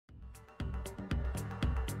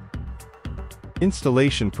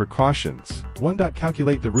Installation precautions. 1.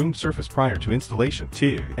 Calculate the room surface prior to installation.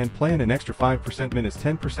 2. And plan an extra 5% minus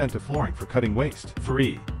 10% of flooring for cutting waste.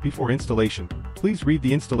 3. Before installation, please read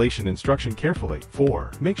the installation instruction carefully. 4.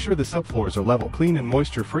 Make sure the subfloors are level, clean and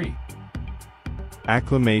moisture-free.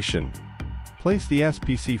 Acclimation. Place the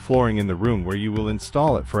SPC flooring in the room where you will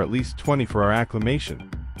install it for at least 24-hour acclimation.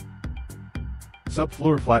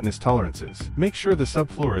 Subfloor flatness tolerances. Make sure the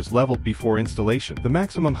subfloor is leveled before installation. The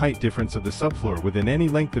maximum height difference of the subfloor within any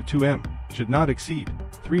length of 2 m should not exceed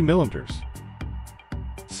 3 mm.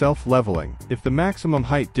 Self-leveling. If the maximum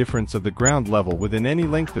height difference of the ground level within any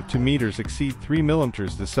length of 2 meters exceed 3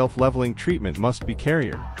 mm, the self-leveling treatment must be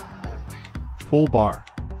carrier. Pull bar.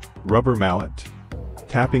 Rubber mallet.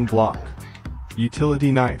 Tapping block.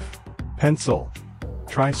 Utility knife. Pencil.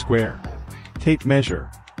 Tri-square. Tape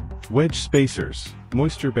measure. Wedge spacers.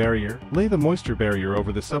 Moisture barrier. Lay the moisture barrier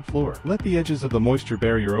over the subfloor. Let the edges of the moisture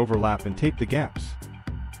barrier overlap and tape the gaps.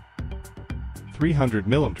 300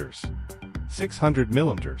 mm. 600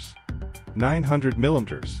 mm. 900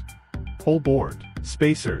 mm. Whole board.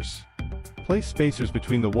 Spacers. Place spacers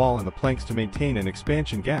between the wall and the planks to maintain an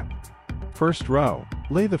expansion gap. First row.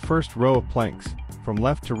 Lay the first row of planks from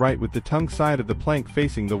left to right with the tongue side of the plank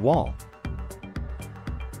facing the wall.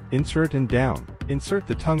 Insert and down. Insert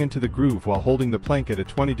the tongue into the groove while holding the plank at a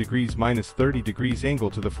 20 degrees minus 30 degrees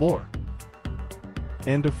angle to the floor.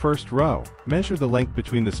 End of first row. Measure the length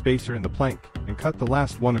between the spacer and the plank, and cut the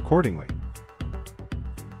last one accordingly.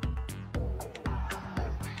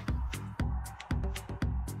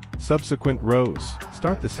 Subsequent rows.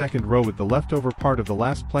 Start the second row with the leftover part of the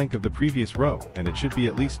last plank of the previous row, and it should be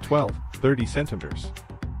at least 12-30 centimeters.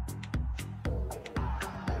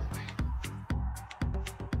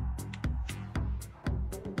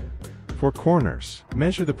 For corners,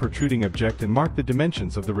 measure the protruding object and mark the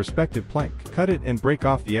dimensions of the respective plank. Cut it and break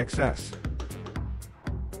off the excess.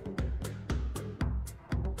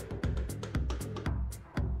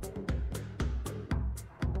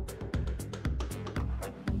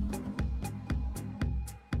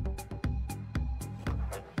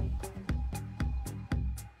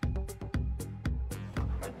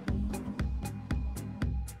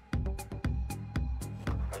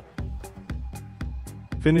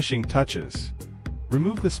 Finishing touches.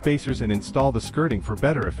 Remove the spacers and install the skirting for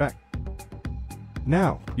better effect.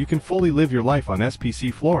 Now, you can fully live your life on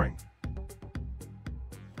SPC flooring.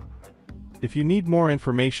 If you need more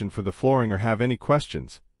information for the flooring or have any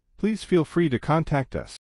questions, please feel free to contact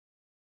us.